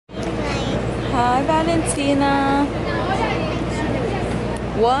Hi, Valentina.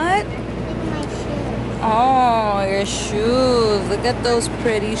 What? Oh, your shoes. Look at those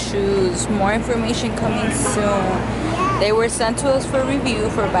pretty shoes. More information coming soon. They were sent to us for review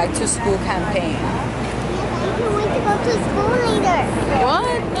for back to school campaign. You're going to go to school later.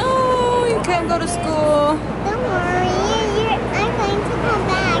 What? No, you can't go to school. Don't worry. I'm going to come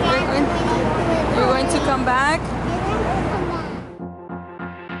back. You're going to come back?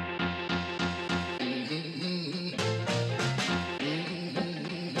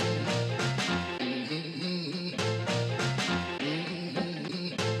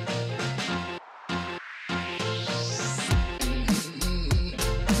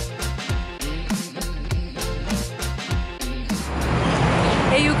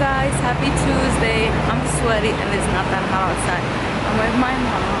 Hey you guys, happy Tuesday. I'm sweaty and it's not that hot outside. I'm with my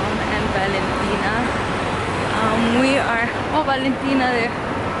mom and Valentina. We are, oh Valentina there.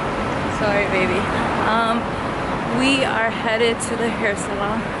 Sorry baby. We are headed to the hair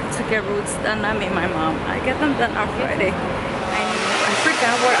salon to get roots done. I mean my mom. I get them done on Friday. I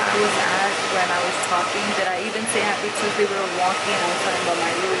forgot where I was at when I was talking. Did I even say happy Tuesday? We were walking. I was talking about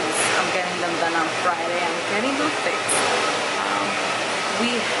my roots. I'm getting them done on Friday. I'm getting them fixed.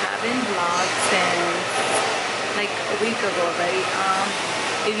 We haven't vlogged since like a week ago already.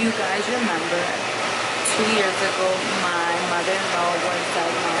 If you guys remember, 2 years ago my mother-in-law was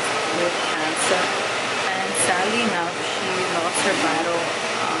diagnosed with cancer, and sadly enough she lost her battle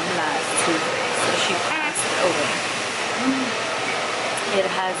last Tuesday, so she passed away. It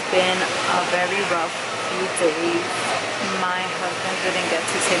has been a very rough few days. My husband didn't get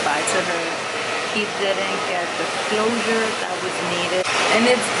to say bye to her. He didn't get the closure that was needed, and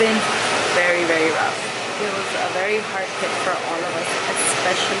it's been very, very rough. It was a very hard hit for all of us,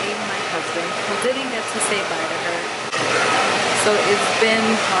 especially my husband, who didn't get to say bye to her. So it's been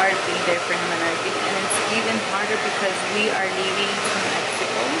hard being there for him and everything, and it's even harder because we are leaving to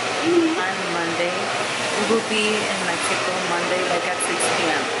Mexico on Monday. We will be in Mexico Monday like at 6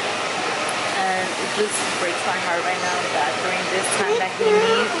 p.m. And it just breaks my heart right now that during this time that he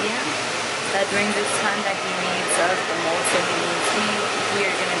needs, that during this time that he needs us the most, and he needs me, we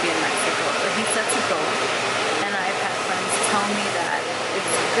are going to be in Mexico. But he's set to go, and I've had friends tell me that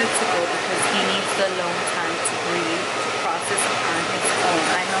it's good to go because he needs the alone time to breathe, to process on his own.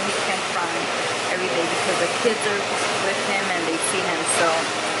 I know he can't cry every day because the kids are with him and they see him, so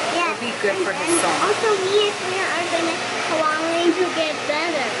it'll be good for his soul. Also, we are going to Hawaii to get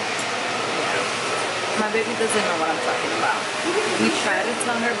better. My baby doesn't know what I'm talking about. We try to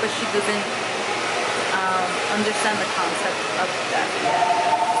tell her, but she doesn't understand the concept of death yet.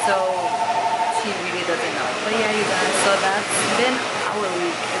 So she really doesn't know. But yeah, you guys, so that's been our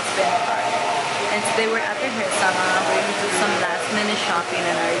week. It's been hard. And today we're at the hair salon. We're going to do some last minute shopping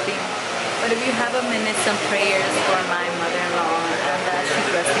and everything. But if you have a minute, some prayers for my mother-in-law and that she's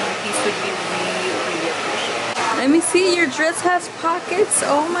resting in peace would be really, really appreciated. Let me see, your dress has pockets.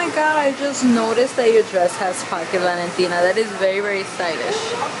 Oh my god, I just noticed that your dress has pockets, Valentina. That is very, very stylish.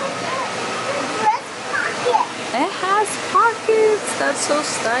 Dress pocket. It has pockets. That's so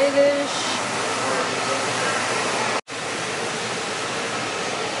stylish.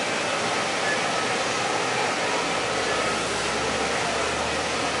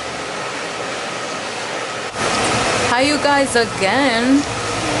 Hi you guys again.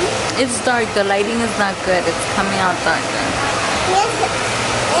 It's dark, the lighting is not good. It's coming out darker. Yes,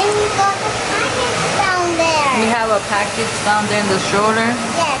 and we got the package down there. We have a package down there in the stroller.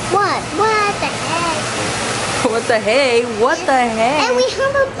 Yes. What? What the heck? What the hey? What the heck? And we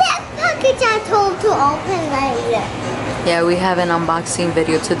have a big package I told to open later. Yeah, we have an unboxing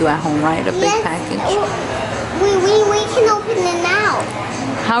video to do at home, right? A big package. We can open it now.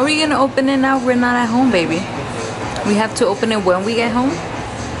 How are we gonna open it now? We're not at home, baby. We have to open it when we get home?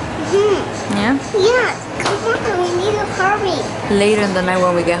 Yeah? Yes, come on, we need to hurry. Later in the night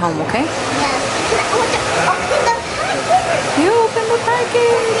when we get home, okay? Yes. Open the package. You open the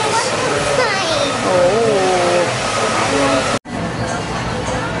package. What's inside? Oh.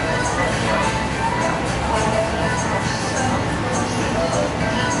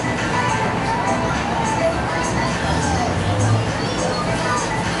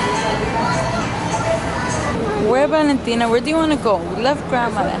 Where, Valentina? Where do you want to go? We left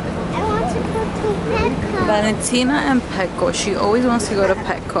grandma then. I want to go to Petco. Valentina and Petco. She always wants to go to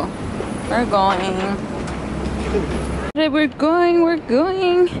Petco. We're going. We're going. We're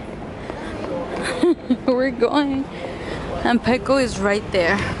going. We're going. And Petco is right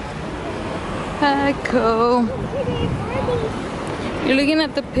there. Petco. You're looking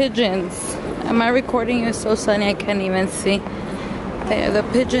at the pigeons. Am I recording you? It's so sunny I can't even see. There, the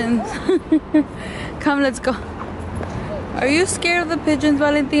pigeons. Come, let's go. Are you scared of the pigeons,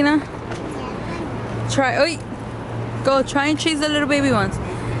 Valentina? Try. Oi. Go, try and chase the little baby ones.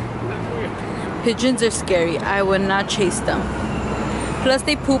 Pigeons are scary. I would not chase them. Plus,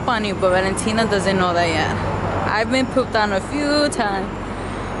 they poop on you, but Valentina doesn't know that yet. I've been pooped on a few times.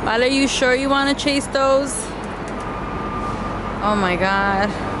 Val, are you sure you want to chase those? Oh my God.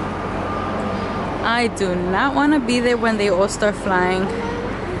 I do not want to be there when they all start flying.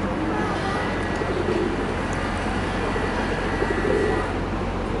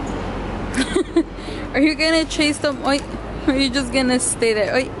 Are you gonna chase them? Or are you just gonna stay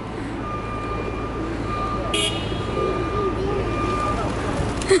there? Oi.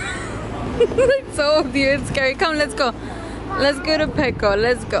 So dear, it's scary. Come, let's go. Let's go to Petco.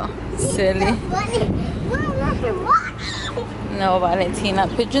 Let's go. Silly. No, Valentina.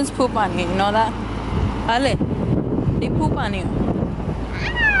 Pigeons poop on you. You know that? Ale, they poop on you.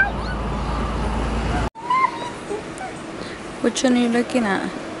 Which one are you looking at?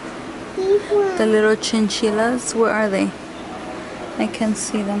 The little chinchillas? Where are they? I can't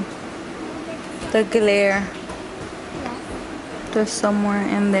see them. The glare. They're somewhere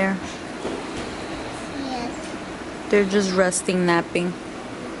in there. Yes. They're just resting, napping.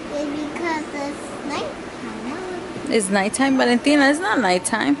 It's because it's nighttime. It's nighttime, Valentina. It's not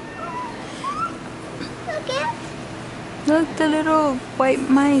nighttime. Look at. Look, the little white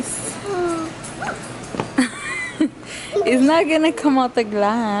mice. Oh. It's not gonna come out the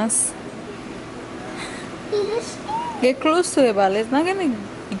glass. Get close to it, Val. It's not gonna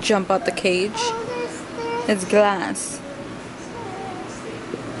jump out the cage. It's glass.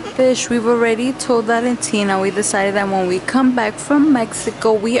 Fish, we've already told Valentina. We decided that when we come back from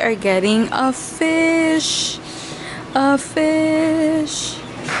Mexico, we are getting a fish. A fish.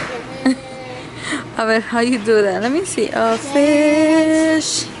 A ver, how you do that? Let me see. A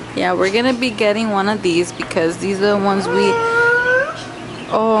fish. Yeah, we're gonna be getting one of these because these are the ones we...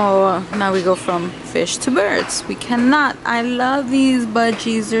 Oh, now we go from fish to birds. We cannot. I love these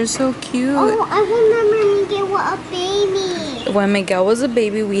budgies. They're so cute. Oh, I remember Miguel was a baby. When Miguel was a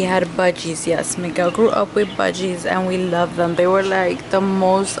baby, we had budgies. Yes, Miguel grew up with budgies and we love them. They were like the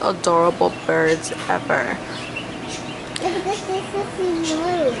most adorable birds ever. This is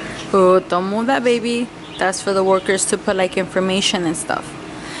blue. Oh, don't move that, baby. That's for the workers to put like information and stuff.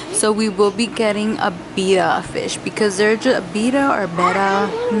 So we will be getting a beta fish because they're just beta or beta.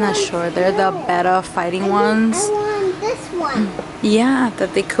 I'm not sure. They're the beta fighting ones. I want this one. Yeah,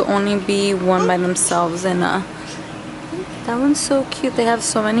 that they could only be one by themselves. And that one's so cute. They have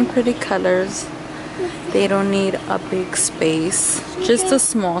so many pretty colors. They don't need a big space, just a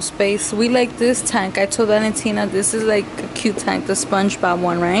small space. We like this tank. I told Valentina this is like a cute tank, the SpongeBob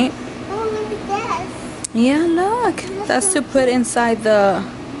one, right? Oh, look at this. Yeah, look. That's to put inside the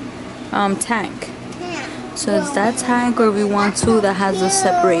tank. So it's that tank, or we want two that has a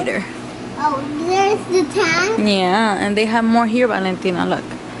separator. Oh, there's the tank. Yeah, and they have more here, Valentina. Look.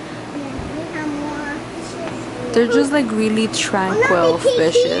 We have more fishes. They're just like really tranquil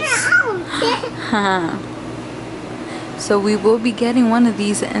fishes. So we will be getting one of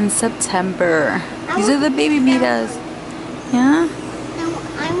these in September. These are the baby betas. Yeah?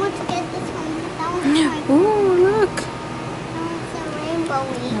 I want to get this one. That one's fine. Ooh, look. That one's a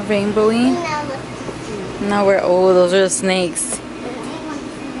rainbowy. Rainbowy. Now look. Now we're, oh, those are the snakes.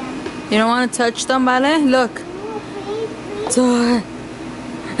 You don't want to touch them, Vale? Look. So,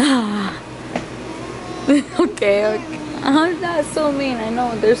 okay. Oh, that's so mean. I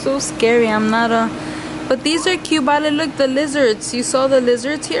know. They're so scary. I'm not a... But these are cute, Vale. Look, the lizards. You saw the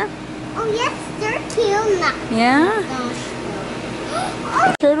lizards here? Oh, yes. They're cute now. Yeah?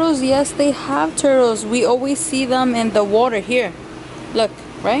 Turtles, yes, they have turtles. We always see them in the water here. Look,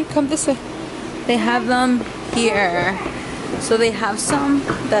 right? Come this way. They have them here. So they have some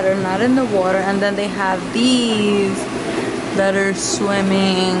that are not in the water, and then they have these that are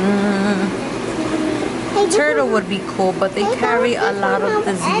swimming. Turtle would be cool, but they carry a lot of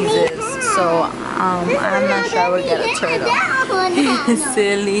diseases. So I'm not sure I would get a turtle.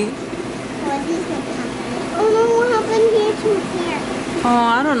 Silly. Oh no, what happened here to here? Oh,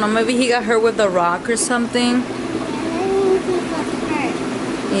 I don't know. Maybe he got hurt with a rock or something.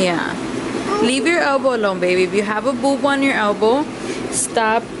 Yeah. Leave your elbow alone, baby. If you have a boob on your elbow,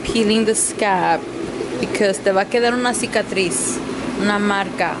 stop peeling the scab because te va a quedar una cicatriz, una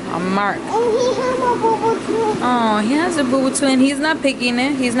marca, a mark. Oh, he has a boo-boo too. Oh, he has a boo-boo too, and he's not picking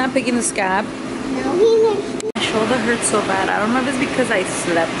it. He's not picking the scab. No, he's not. My shoulder hurts so bad. I don't know if it's because I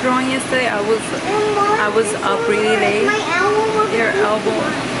slept wrong yesterday. I was up really late. My elbow.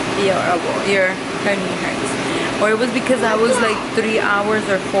 Your knee hurts. or it was because I was like 3 hours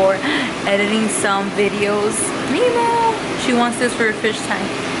or 4 editing some videos. Nemo, she wants this for her fish tank.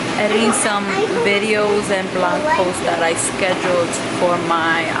 Editing some videos and blog posts that I scheduled for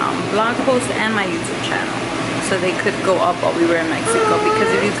my blog post and my YouTube channel, so they could go up while we were in Mexico,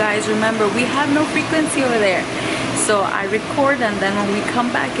 because if you guys remember, we have no frequency over there. So I record, and then when we come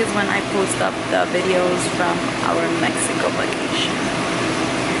back is when I post up the videos from our Mexico vacation.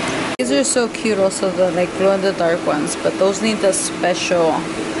 These are so cute also, the like glow in the dark ones, but those need the special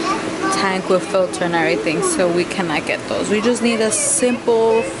tank with filter and everything, so we cannot get those. We just need a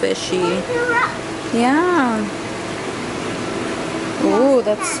simple fishy. Yeah. Ooh,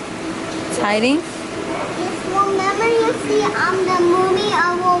 that's hiding. Remember you see the movie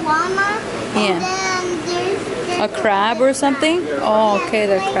of Obama? Yeah. And then there's A crab or something? Oh, okay,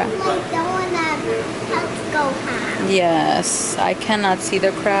 the crab. Like the one that Petco has. Yes, I cannot see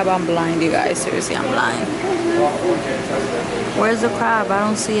the crab. I'm blind, you guys. Seriously, I'm blind. Where's the crab? I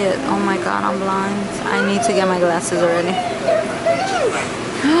don't see it. Oh my god, I'm blind. I need to get my glasses already.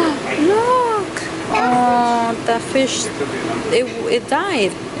 Look! Oh, that fish, it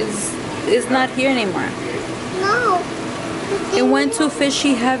died. It's not here anymore. No. It went to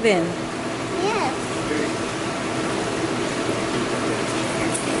fishy heaven. Yes.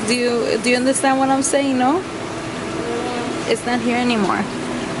 Do you understand what I'm saying? No? It's not here anymore.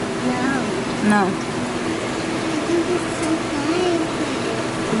 No. No. It's so nice.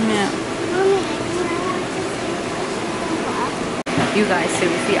 Yeah. Mommy, I want to see. You guys,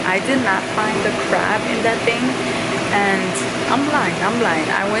 seriously, I did not find the crab in that thing, and I'm blind.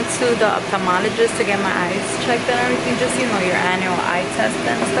 I went to the ophthalmologist to get my eyes checked and everything, just, you know, your annual eye test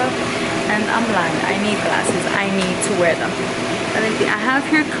and stuff, and I'm blind. I need glasses. I need to wear them. And I have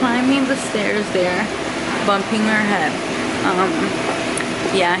her climbing the stairs there, bumping her head.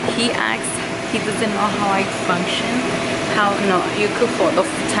 Yeah, he asked, he doesn't know how I function, you could fall, the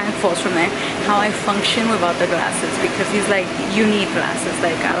tank falls from there, how I function without the glasses, because he's like, you need glasses.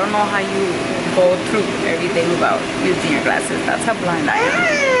 Like, I don't know how you go through every day without using your glasses. That's how blind I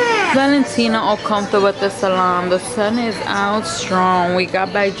am. Valentina all comfortable at the salon. The sun is out strong. We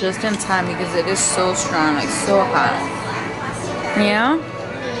got back just in time because it is so strong, like so hot. Yeah?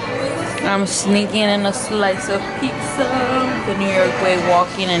 I'm sneaking in a slice of pizza, the New York way,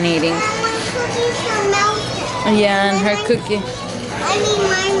 walking and eating. Yeah, and her cookie. I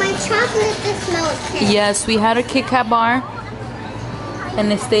mean, my chocolate is melted. Yes, we had a Kit Kat bar,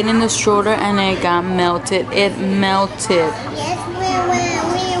 and it stayed in the stroller, and it got melted. It melted. Yes, we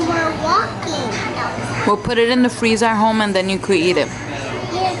were walking. We'll put it in the freezer at home, and then you could eat it.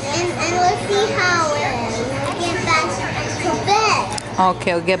 Yes, and we'll see how we get back to bed.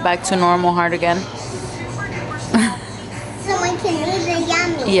 Okay, we'll get back to normal hard again. Someone can eat the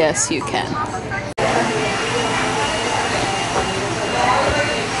yummy. Yes, you can.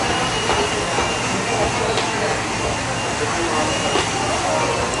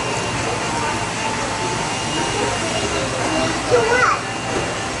 To what?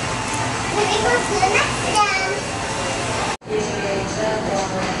 Let me go to the next stand.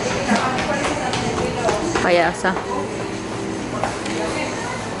 Payasa.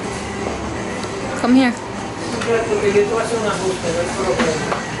 Come here.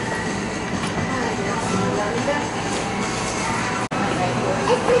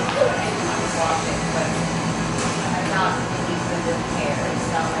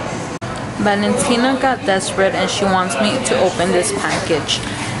 Valentina got desperate and she wants me to open this package.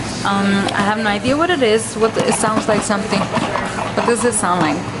 I have no idea what it is. It sounds like something. What does it sound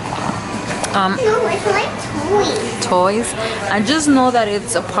like? No, it's like toys. Toys. I just know that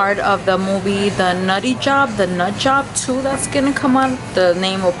it's a part of the movie The Nut Job 2 that's gonna come out. The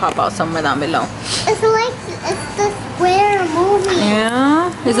name will pop out somewhere down below. It's the square movie.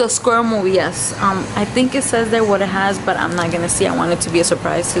 Yeah, it's a square movie, yes. I think it says there what it has, but I'm not gonna see. I want it to be a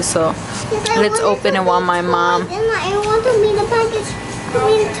surprise too, so let's open it while my mom. I want to be the package to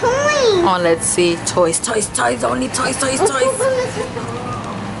be the toys. Oh, let's see. Toys, only toys.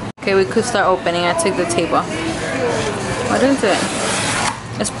 Okay, we could start opening. I took the tape off. What is it?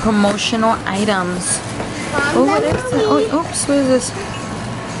 It's promotional items. Oh, what is it? Oh, oops, what is this?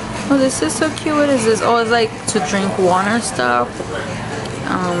 Oh, this is so cute. What is this? Oh, it's like to drink water stuff.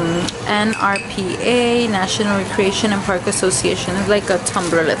 NRPA, National Recreation and Park Association. It's like a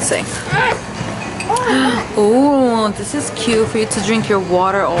tumbler, let's say. Oh, this is cute for you to drink your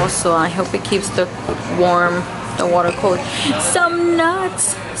water also. I hope it keeps the water cold. Some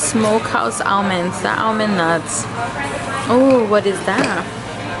nuts. Smokehouse almonds. The almond nuts. Oh, what is that?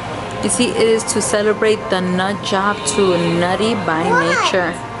 You see, it is to celebrate the Nut Job 2, Nutty by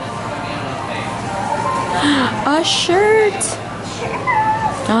Nature. A shirt.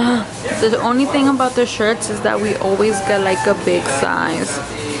 The only thing about the shirts is that we always get like a big size.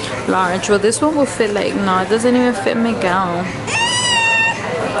 Large. Well, this one will fit like, no, it doesn't even fit Miguel.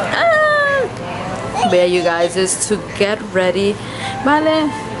 But yeah, you guys, is to get ready. Vale,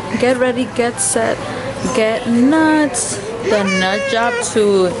 get ready, get set, get nuts. The nut job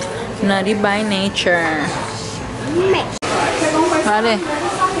to Nutty by Nature. Vale.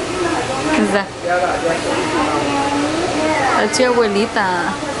 Who's that? That's your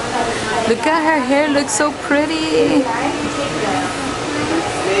abuelita. Look at her hair, looks so pretty.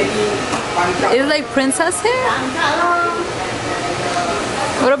 It's like princess hair?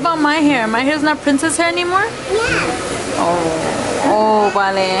 What about my hair? My hair's not princess hair anymore? Yeah. Oh,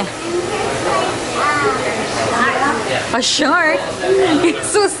 vale. A shark? You're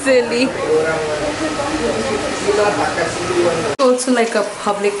so silly. Go to like a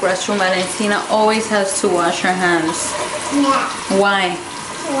public restroom, Valentina always has to wash her hands. Yeah. Why?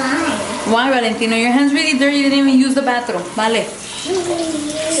 Why? Why, Valentina? Your hands really dirty. You didn't even use the bathroom. Vale.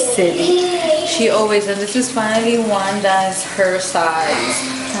 Silly. She always, and this is finally one that's her size.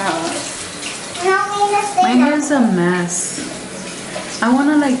 My hair's a mess. I want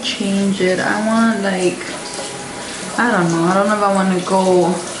to like change it. I want to like, I don't know. I don't know if I want to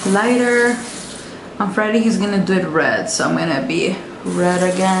go lighter. On Friday he's going to do it red. So I'm going to be red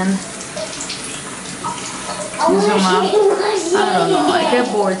again. Zoom out. I don't know. I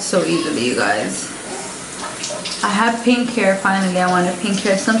get bored so easily, you guys. I have pink hair finally. I wanted pink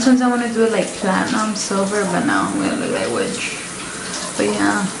hair. Sometimes I want to do it like platinum, silver, but now I'm going to look like witch. But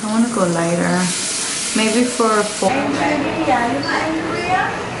yeah, I want to go lighter. Maybe for fall.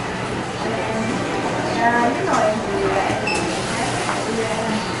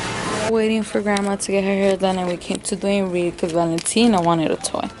 Waiting for grandma to get her hair done, and we came to doing Reed because Valentina wanted a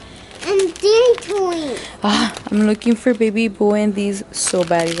toy. And their toy. I'm looking for Baby Boo and these so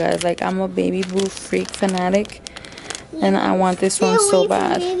bad, you guys. Like, I'm a Baby Boo freak fanatic, and I want this one so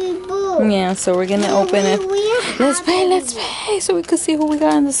bad. Yeah, so we're gonna open it. Let's pay, so we could see who we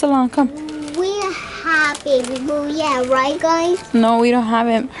got in the salon. Come. We have Baby Boo yet, right, guys? No, we don't have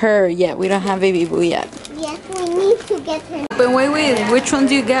her yet. We don't have Baby Boo yet. Yes, we need to get her. But wait, which one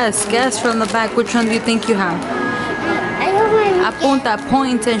do you guess? Guess from the back, which one do you think you have? I don't want to Apunta,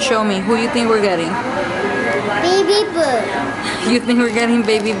 point and show me who you think we're getting. Baby Boo. You think we're getting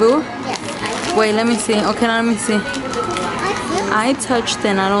Baby Boo? Yes. Wait, let me see. Okay, now let me see. I touched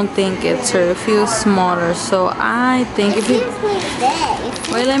and I don't think it's her. It feels smaller, so I think if you...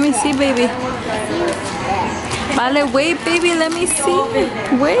 Wait, let me see, baby. Vale, wait, baby, let me see.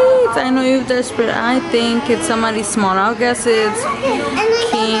 Wait, I know you're desperate. I think it's somebody small. I'll guess it's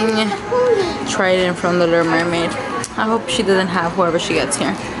King Trident from The Little Mermaid. I hope she doesn't have whoever she gets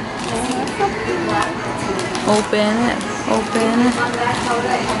here. Open it. Open it.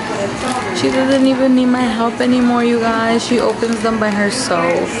 She doesn't even need my help anymore, you guys. She opens them by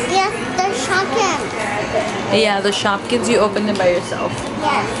herself. Yes, the shotgun. Yeah, the Shopkins, you open it by yourself.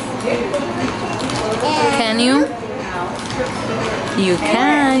 Yes. Can you? You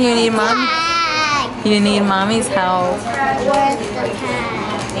can. You need mom. You need mommy's help. Where's the tag?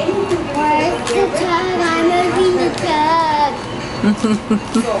 Where's the tag? I'm moving the tag.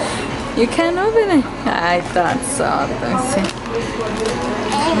 You can't open it. I thought so. Let's see.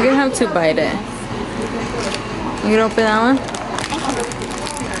 You're gonna have to bite it. You gonna open that one?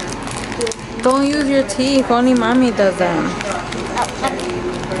 Don't use your teeth. Only mommy does that.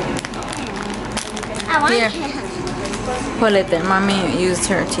 Here. Pull it there. Mommy used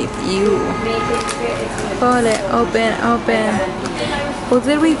her teeth. You. Pull it. Open. Open. Who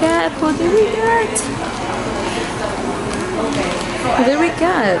did we get? Who did we get? Who did we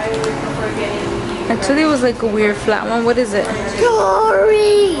get? Actually, it was like a weird flat one. What is it?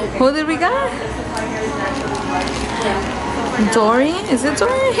 Dory. Who did we get? Dory? Is it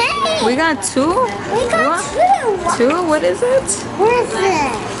Dory? Hey. We got two? We got two. Two? What is it? Where is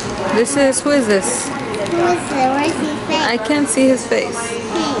it? This is, who is this? Who is it? Where's his face? I can't see his face.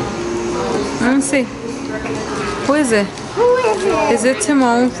 Hey. Let me see. Who is it? Who is it? Is it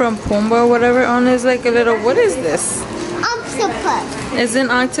Timon from Pumbaa or whatever? On his like a little, what is this? Octopus. Is it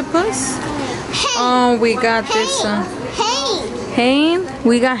an octopus? Hey. Oh, we got this one. Hey. Hank?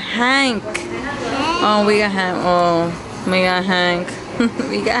 We got Hank. Oh, we got Hank. Oh, we got Hank.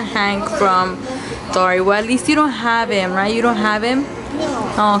 We got Hank from Dory. Well, at least you don't have him, right? You don't have him?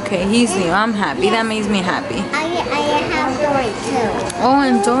 No. Okay, he's new. I'm happy. That makes me happy. I have Dory too. Oh,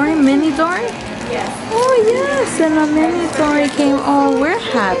 and Dory? Mini Dory? Oh, yes. And a mini Dory came. Oh, we're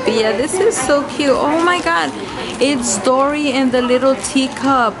happy. Yeah, this is so cute. Oh, my God. It's Dory in the little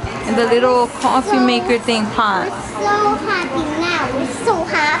teacup, in the little coffee maker thing pot. We're so happy now. We're so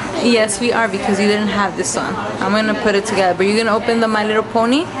happy. Yes, we are, because you didn't have this one. I'm gonna put it together. But you're gonna open the My Little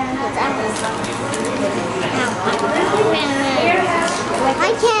Pony?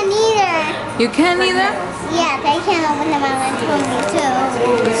 I can't either. You can't either? Yes, I can open the My Little Pony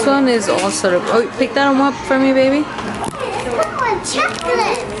too. This one is all sort of. Oh, pick that one up for me, baby. Oh,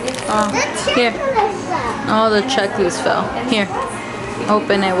 chocolate. Oh, The here. chocolate. Oh, the checklist fell. Here.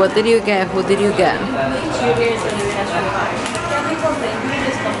 Open it. What did you get? Who did you get?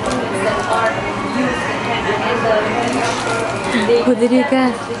 Who did you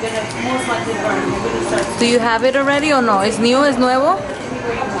get? Do you have it already or no? It's new? It's nuevo?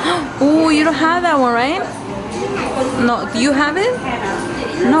 Oh, you don't have that one, right? No, do you have it?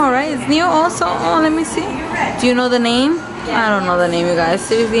 No, right? It's new also? Oh, let me see. Do you know the name? I don't know the name, you guys.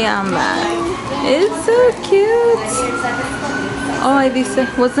 Seriously, I'm bad. It's so cute. Oh, I dice.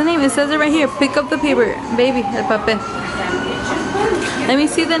 What's the name? It says it right here. Pick up the paper. Baby, el papel. Let me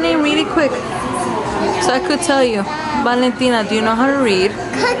see the name really quick, so I could tell you. Valentina, do you know how to read?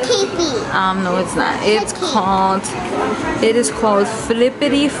 Cookie bee. No, it's not. It is called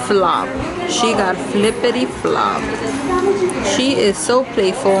Flippity Flop. She got Flippity Flop. She is so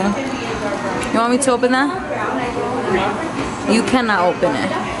playful. You want me to open that? You cannot open it.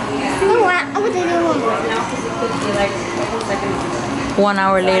 No, I would do 1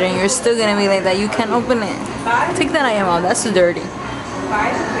 hour later, and you're still gonna be like that. You can't open it. Take that item out. That's dirty.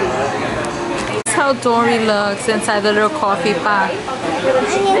 That's how Dory looks inside the little coffee pot.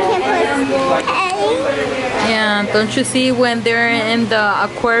 And you can put Kary. Yeah, don't you see when they're in the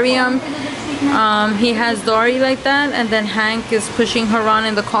aquarium? He has Dory like that, and then Hank is pushing her around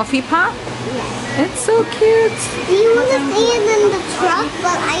in the coffee pot. It's so cute. Do you want to see it in the truck?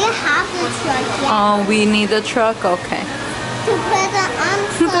 But I have the truck yet. Oh, we need the truck? Okay. To put it on.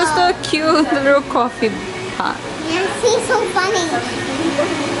 That's so cute, the little coffee pot. Yeah, he's so funny.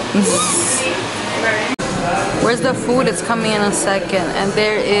 Where's the food? It's coming in a second. And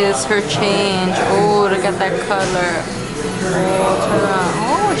there is her change. Oh, look at that color. Oh, turn around.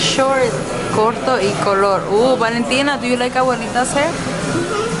 Oh, short, corto y color. Oh, Valentina, do you like abuelita's hair?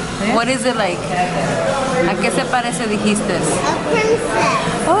 What is it like? ¿A qué se parece dijiste? A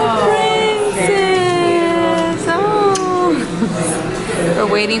princess. Oh, princess! Oh.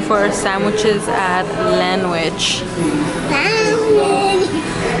 We're waiting for our sandwiches at Lenwich. Sandwich.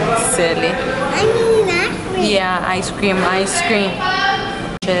 Silly. I mean ice cream. Yeah, ice cream, ice cream.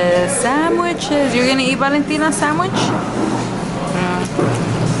 Sandwiches. You're gonna eat Valentina's sandwich?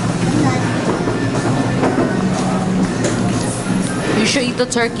 You should eat the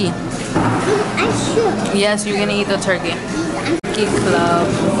turkey. I should. Yes, you're gonna eat the turkey. Turkey club.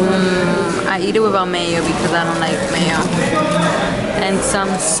 I eat it without mayo because I don't like mayo. And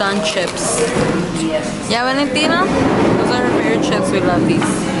some sun chips. Yeah, Valentina? Those are her favorite chips. We love these.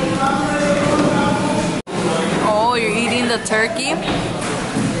 Oh, you're eating the turkey?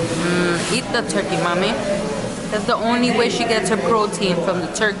 Eat the turkey, mommy. That's the only way she gets her protein, from the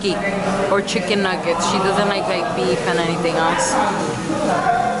turkey or chicken nuggets. She doesn't like beef and anything else.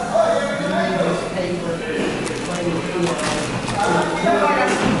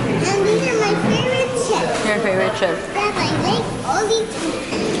 And these are my favorite chips. Your favorite chip. That I like all these.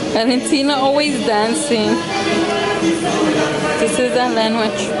 Valentina always dancing. This is that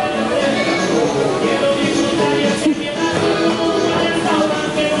language.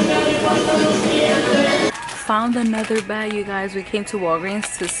 Found another bag, you guys. We came to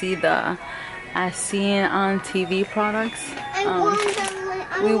Walgreens to see the As Seen on TV products.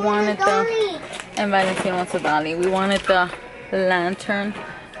 We wanted the, and Valentina wants a dolly. We wanted the lantern.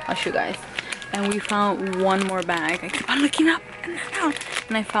 I'll show you guys. And we found one more bag. I keep on looking up and down.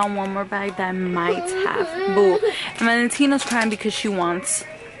 And I found one more bag that might have Boo. And Valentina's crying because she wants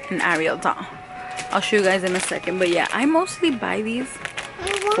an Ariel doll. I'll show you guys in a second. But yeah, I mostly buy these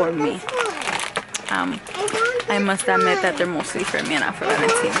for me. I must admit that they're mostly for me and not for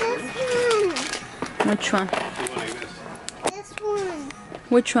Valentina. Which one? This one.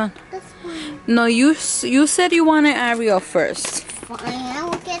 Which one? This one. No, you said you wanted Ariel first. Fine, I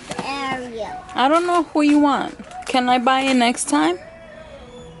will get the Ariel. I don't know who you want. Can I buy it next time?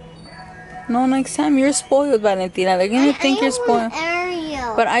 No, next time. You're spoiled, Valentina. They're gonna think you're spoiled.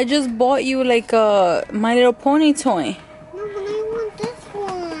 Ariel. But I just bought you like a My Little Pony toy. No, but I want this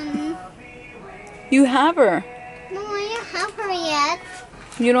one. You have her. No, I don't have her yet.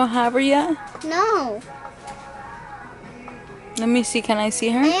 You don't have her yet? No. Let me see. Can I see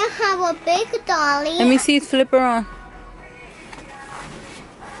her? I have a big dolly. Let me see it. Flip her on.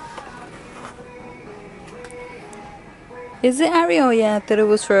 Is it Ariel? Yeah, I thought it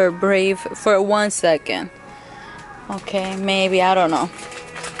was for Brave for 1 second. Okay, maybe. I don't know.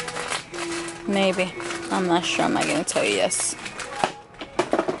 Maybe. I'm not sure. I'm not gonna tell you yes.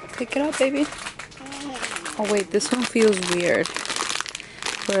 Pick it up, baby. Oh wait, this one feels weird.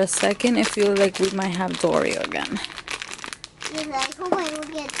 For a second, it feels like we might have Dory again. Yes, I hope I will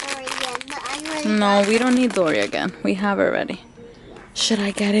get Dory again, but I already No, we don't need Dory again. We have it already. Should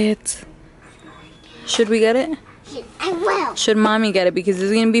I get it? Should we get it? I will. Should mommy get it? Because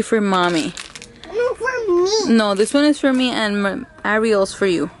it's gonna be for mommy. No, for me. No, this one is for me and Ariel's for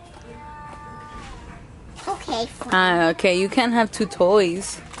you. Okay, fine. Okay, you can't have 2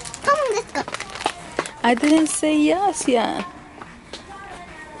 toys. Come on, let's go. I didn't say yes yet.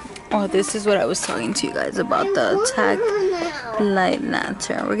 Oh, this is what I was talking to you guys about, the tag light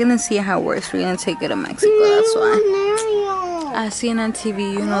lantern. We're gonna see how it works. We're gonna take it to Mexico, that's why. I seen on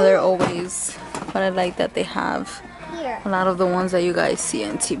TV, you know, they're always, but I like that they have a lot of the ones that you guys see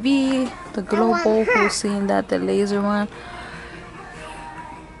on TV. The global, who's seen that, the laser one.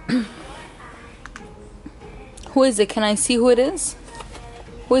 Who is it? Can I see who it is?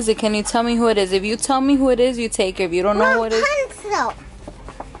 Who is it? Can you tell me who it is? If you tell me who it is, you take it. If you don't know who it is. Rapunzel.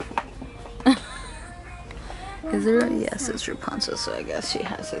 Is there? Yes, it's Rapunzel, so I guess she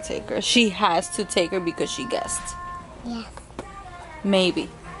has to take her. She has to take her because she guessed. Yes. Maybe.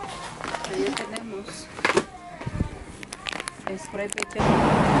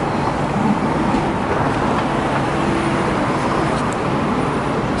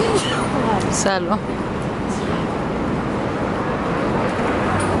 Salvo.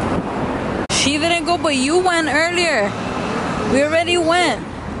 She didn't go, but you went earlier. We already went.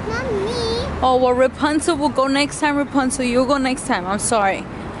 Not me. Oh, well, Rapunzel will go next time, Rapunzel. You'll go next time. I'm sorry.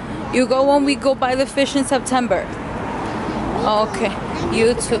 You go when we go buy the fish in September. Okay.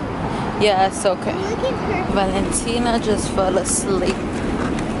 You too. Yes, okay. Valentina just fell asleep.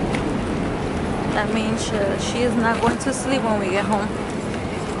 That means she is not going to sleep when we get home.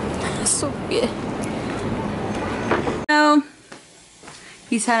 So good. No.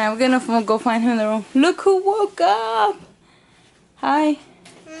 He said I'm gonna go find him in the room. Look who woke up. Hi.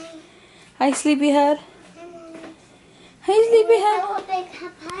 Hi, sleepyhead. Hi, sleepyhead.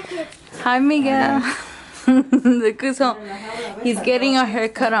 Hi, Miguel. Look who's home. He's getting a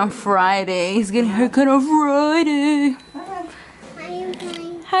haircut on Friday. He's getting a haircut on Friday. Hi, you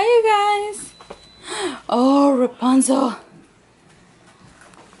guys. Hi, you guys. Oh, Rapunzel.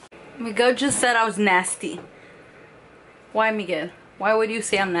 Miguel just said I was nasty. Why, Miguel? Why would you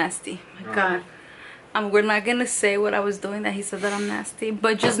say I'm nasty? My God. We're not gonna say what I was doing that he said that I'm nasty.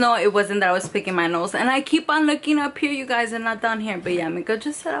 But just know it wasn't that I was picking my nose. And I keep on looking up here, you guys, and not down here. But yeah, Miguel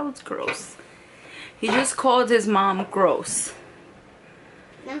just said I was gross. He just called his mom gross.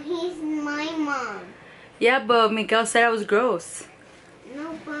 No, he's my mom. Yeah, but Miguel said I was gross.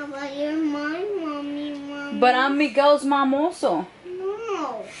 No, Papa, you're my mommy, mommy. But I'm Miguel's mom also.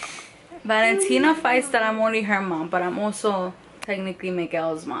 No. Valentina fights that I'm only her mom, but I'm also technically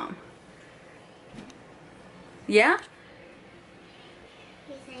Miguel's mom. Yeah?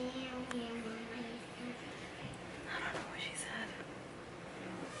 Yes, I am your mom. I don't know what she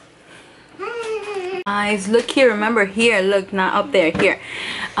said. Guys, look here. Remember here. Look, not up there. Here.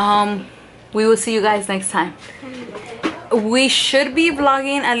 We will see you guys next time. We should be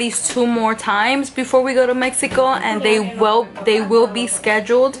vlogging at least 2 more times before we go to Mexico, and they will be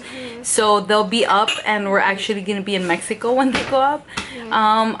scheduled, so they'll be up, and we're actually gonna be in Mexico when they go up.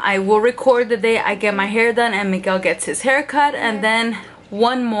 I will record the day I get my hair done and Miguel gets his haircut, and then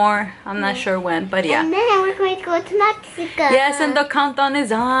 1 more. I'm not sure when, but yeah. And then we're going to go to Mexico. Yes, and the countdown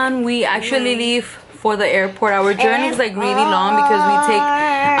is on. We actually leave for the airport. Our journey is like really long because we take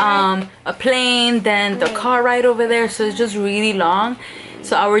a plane, then the car ride over there, so it's just really long.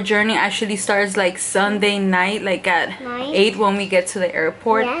 So our journey actually starts like Sunday night, like at 8 when we get to the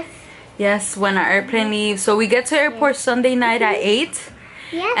airport. Yes, when our airplane leaves. So we get to airport Sunday night at 8,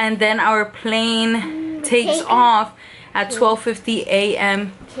 and then our plane takes off at 12:50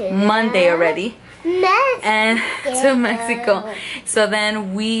 a.m. Monday already. And to Mexico. So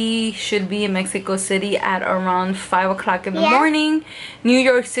then we should be in Mexico City at around 5 o'clock in the morning, New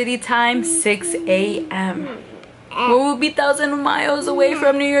York City time, 6 a.m. We will be thousands of miles away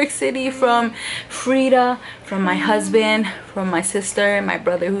from New York City, from Frida, from my husband, from my sister, and my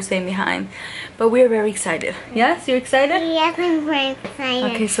brother who staying behind. But we're very excited. Yes, you're excited? Yes, I'm very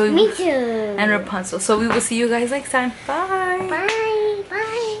excited. Okay, so me too. And Rapunzel. So we will see you guys next time. Bye. Bye.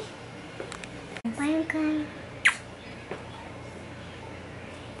 Bye. Bye, guys.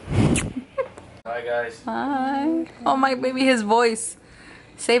 Hi guys. Hi. Oh my baby, his voice.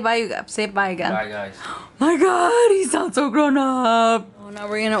 Say bye, you guys. Say bye again. Bye, guys. My God, he sounds so grown up. Oh, now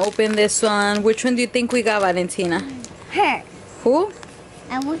we're gonna open this one. Which one do you think we got, Valentina? Her. Who?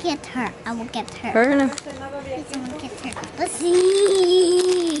 I will get her. I will get her. Her? I will get her. Let's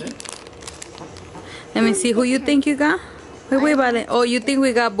see. Let me see who you think you got. Wait, Valen. Oh, you think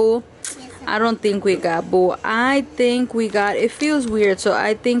we got Boo? I don't think we got Boo. I think we got, it feels weird, so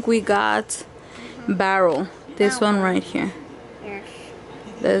I think we got Barrel. This one right here. Yes.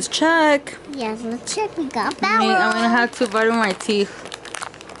 Let's check. Yes, let's check. We got I'm Barrel. gonna have to butter my teeth.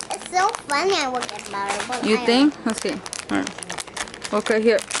 It's so funny I will get Barrel. But You think? Let's see. Alright. Okay,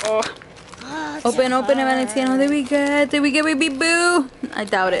 here. Oh. Open it, Valentina. Did we get baby Boo? I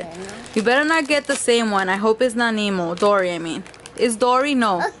doubt it. You better not get the same one. I hope it's not Nemo. Dory, I mean. Is Dory?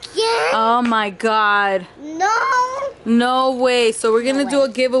 No. Again? Oh my God. No. No way. So we're gonna do a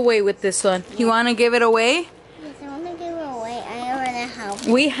giveaway with this one. You wanna give it away? Yes, I want to give it away. I already have.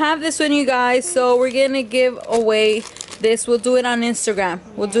 We have this one, you guys. So we're gonna give away this. We'll do it on Instagram.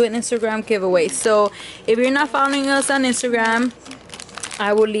 We'll do an Instagram giveaway. So if you're not following us on Instagram,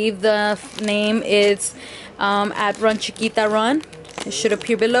 I will leave the name. It's at Run Chiquita Run. It should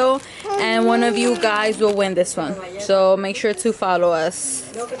appear below, and one of you guys will win this one. So make sure to follow us.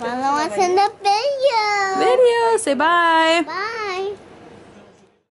 Follow us in the video. Say bye. Bye.